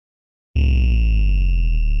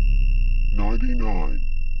99,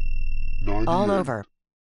 98, All over.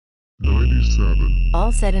 97,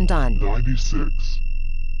 All said and done. 96,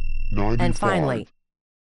 95, And finally,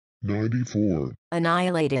 94.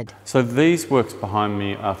 annihilated. So these works behind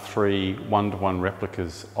me are 3 one-to-one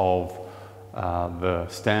replicas of the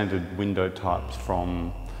standard window types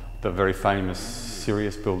from the very famous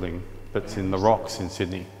Sirius building that's in the Rocks in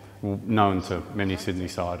Sydney, known to many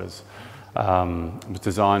Sydney-siders. It was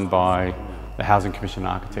designed by the Housing Commission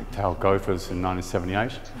architect Tal Gophers in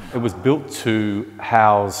 1978. It was built to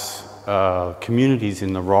house communities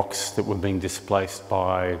in the Rocks that were being displaced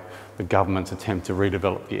by the government's attempt to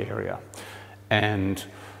redevelop the area. And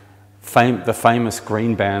the famous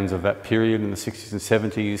green bands of that period in the 60s and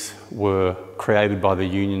 70s were created by the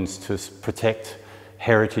unions to protect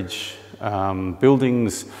heritage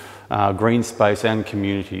buildings, green space and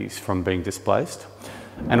communities from being displaced.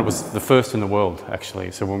 And it was the first in the world,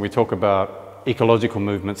 actually. So when we talk about ecological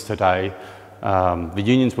movements today, the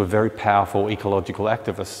unions were very powerful ecological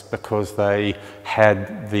activists because they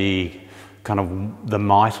had the the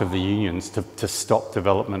might of the unions to stop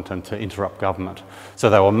development and to interrupt government. So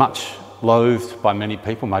they were much loathed by many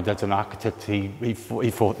people. My dad's an architect, he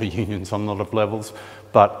fought the unions on a lot of levels,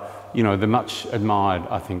 but you know, they're much admired,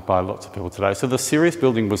 I think, by lots of people today. So the Sirius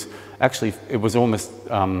building was actually, it was almost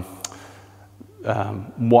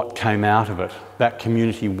what came out of it. That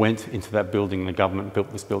community went into that building, the government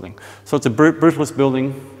built this building. So it's a brutalist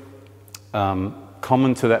building,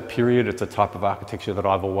 common to that period. It's a type of architecture that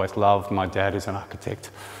I've always loved. My dad is an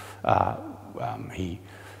architect. He,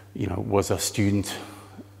 you know, was a student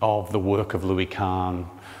of the work of Louis Kahn,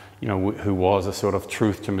 you know, who was a sort of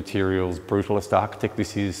truth to materials brutalist architect.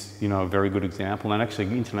 This is, you know, a very good example, and actually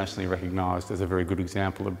internationally recognised as a very good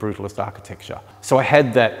example of brutalist architecture. So I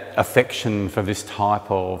had that affection for this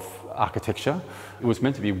type of architecture. It was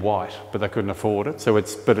meant to be white, but they couldn't afford it. So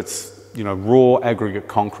it's, you know, raw aggregate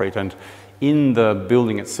concrete. And in the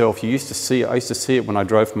building itself, I used to see it when I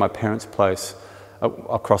drove from my parents' place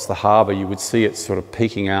across the harbour. You would see it sort of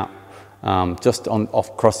peeking out just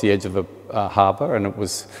across the edge of the harbour, and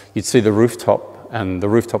you'd see the rooftop and the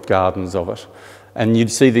rooftop gardens of it. And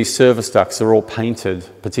you'd see these service ducts, they're all painted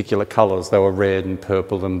particular colours. They were red and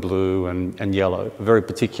purple and blue and yellow, a very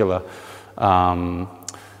particular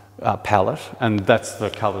palette, and that's the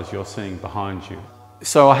colours you're seeing behind you.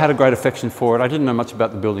 So I had a great affection for it. I didn't know much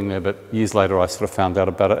about the building there, but years later I sort of found out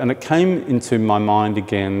about it. And it came into my mind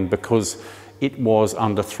again because it was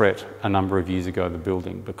under threat a number of years ago, the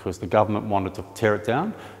building, because the government wanted to tear it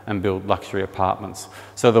down and build luxury apartments.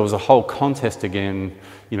 So there was a whole contest again,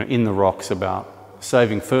 you know, in the Rocks about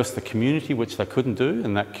saving first the community, which they couldn't do,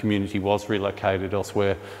 and that community was relocated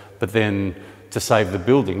elsewhere, but then to save the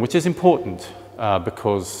building, which is important.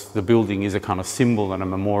 Because the building is a kind of symbol and a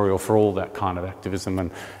memorial for all that kind of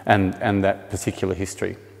activism and that particular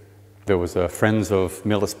history. There was friends of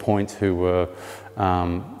Millers Point who were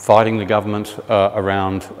fighting the government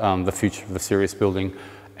around the future of the Sirius building,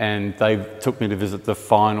 and they took me to visit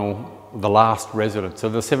the last resident. So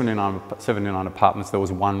the 79 apartments, there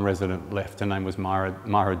was one resident left. Her name was Myra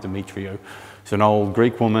Demetriou. She's an old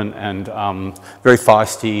Greek woman and very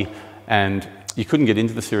feisty, and you couldn't get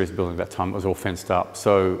into the Sirius building at that time. It was all fenced up.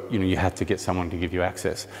 So, you know, you had to get someone to give you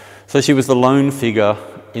access. So she was the lone figure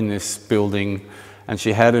in this building, and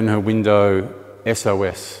she had in her window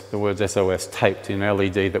SOS, the words SOS taped in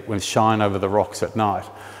LED that would shine over the Rocks at night.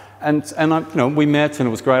 And I, you know, we met and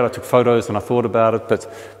it was great. I took photos and I thought about it, but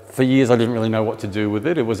for years I didn't really know what to do with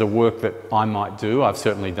it. It was a work that I might do. I've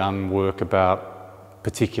certainly done work about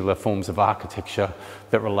particular forms of architecture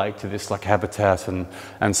that relate to this, like habitat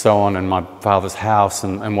and so on, and my father's house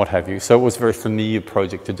and what have you. So it was a very familiar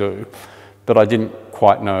project to do, but I didn't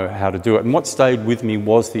quite know how to do it. And what stayed with me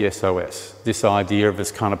was the SOS, this idea of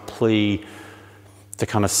this kind of plea to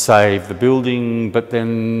kind of save the building, but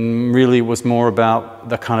then really it was more about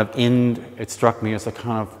the kind of end. It struck me as a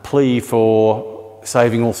kind of plea for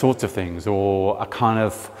saving all sorts of things, or a kind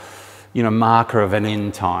of, you know, marker of an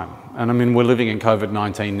end time. And I mean, we're living in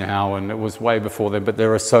COVID-19 now, and it was way before then, but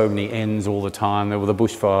there are so many ends all the time. There were the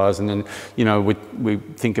bushfires, and then, you know, we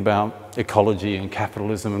think about ecology and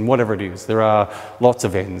capitalism and whatever it is. There are lots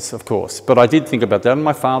of ends, of course. But I did think about that, and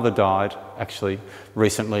my father died, actually,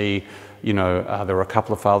 recently. You know, there were a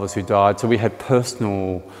couple of fathers who died, so we had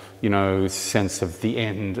personal, you know, sense of the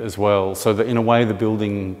end as well. So that in a way, the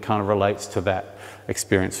building kind of relates to that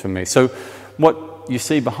experience for me. So what you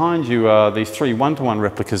see behind you are these 3 one-to-one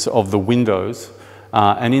replicas of the windows,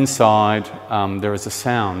 and inside there is a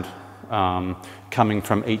sound coming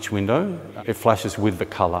from each window. It flashes with the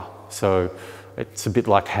colour, so it's a bit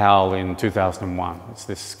like Howl in 2001. It's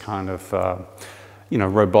this kind of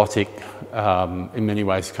robotic, in many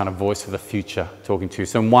ways, kind of voice of the future talking to you.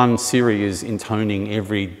 So in one, Siri is intoning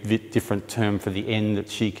every different term for the end that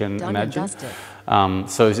she can imagine.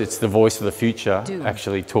 So it's the voice of the future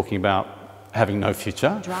actually talking about having no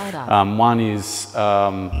future. One is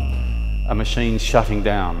a machine shutting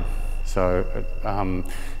down. So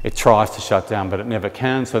it tries to shut down, but it never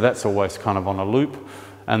can. So that's always kind of on a loop.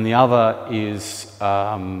 And the other is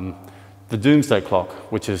the doomsday clock,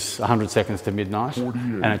 which is 100 seconds to midnight,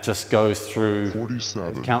 and it just goes through,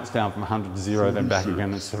 it counts down from 100 to 0, then back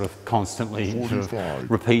again, and sort of constantly sort of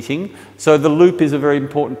repeating. So the loop is a very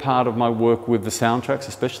important part of my work with the soundtracks,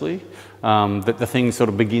 especially, that the thing sort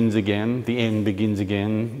of begins again, the end begins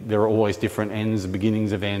again. There are always different ends,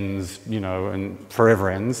 beginnings of ends, and forever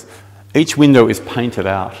ends. Each window is painted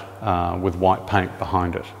out with white paint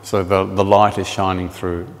behind it. So the light is shining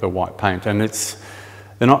through the white paint, and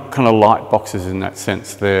they're not kind of light boxes in that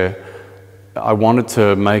sense. I wanted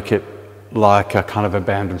to make it like a kind of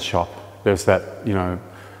abandoned shop. There's that,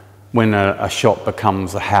 when a shop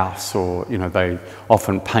becomes a house, or, they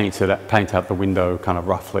often paint out the window kind of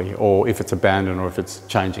roughly, or if it's abandoned or if it's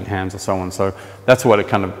changing hands or so on. So that's what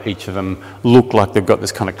each of them look like. They've got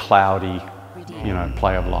this kind of cloudy,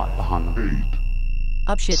 play of light behind them.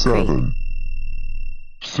 8, 7,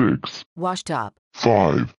 6, washed up,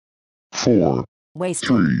 5, 4, wasted,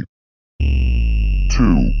 3,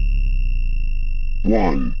 2,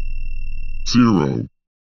 1, 0.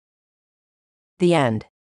 the end.